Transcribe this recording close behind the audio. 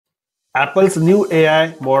Apple's new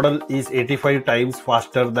AI model is 85 times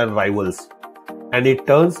faster than rivals, and it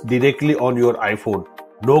turns directly on your iPhone.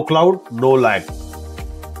 No cloud, no lag.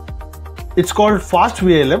 It's called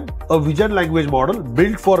FastVLM, a vision language model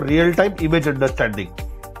built for real-time image understanding.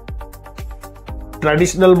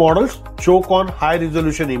 Traditional models choke on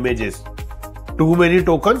high-resolution images. Too many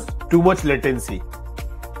tokens, too much latency.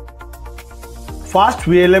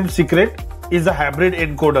 FastVLM secret is a hybrid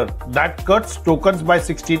encoder that cuts tokens by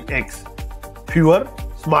 16x. Fewer,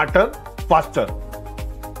 smarter, faster.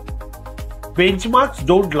 Benchmarks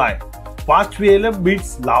don't lie. FastVLM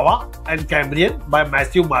beats LLaVA and Cambrian by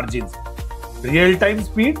massive margins. Real-time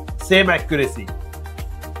speed, same accuracy.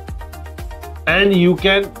 And you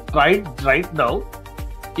can try it right now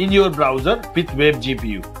in your browser with web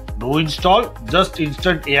GPU. No install, just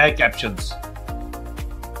instant AI captions.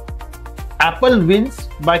 Apple wins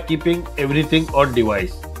by keeping everything on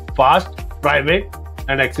device. Fast, private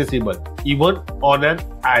and accessible, even on an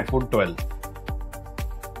iPhone 12.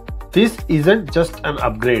 This isn't just an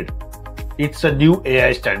upgrade, it's a new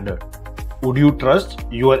AI standard. Would you trust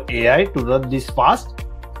your AI to run this fast,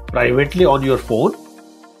 privately on your phone?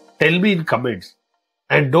 Tell me in comments.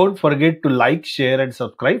 And don't forget to like, share and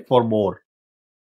subscribe for more.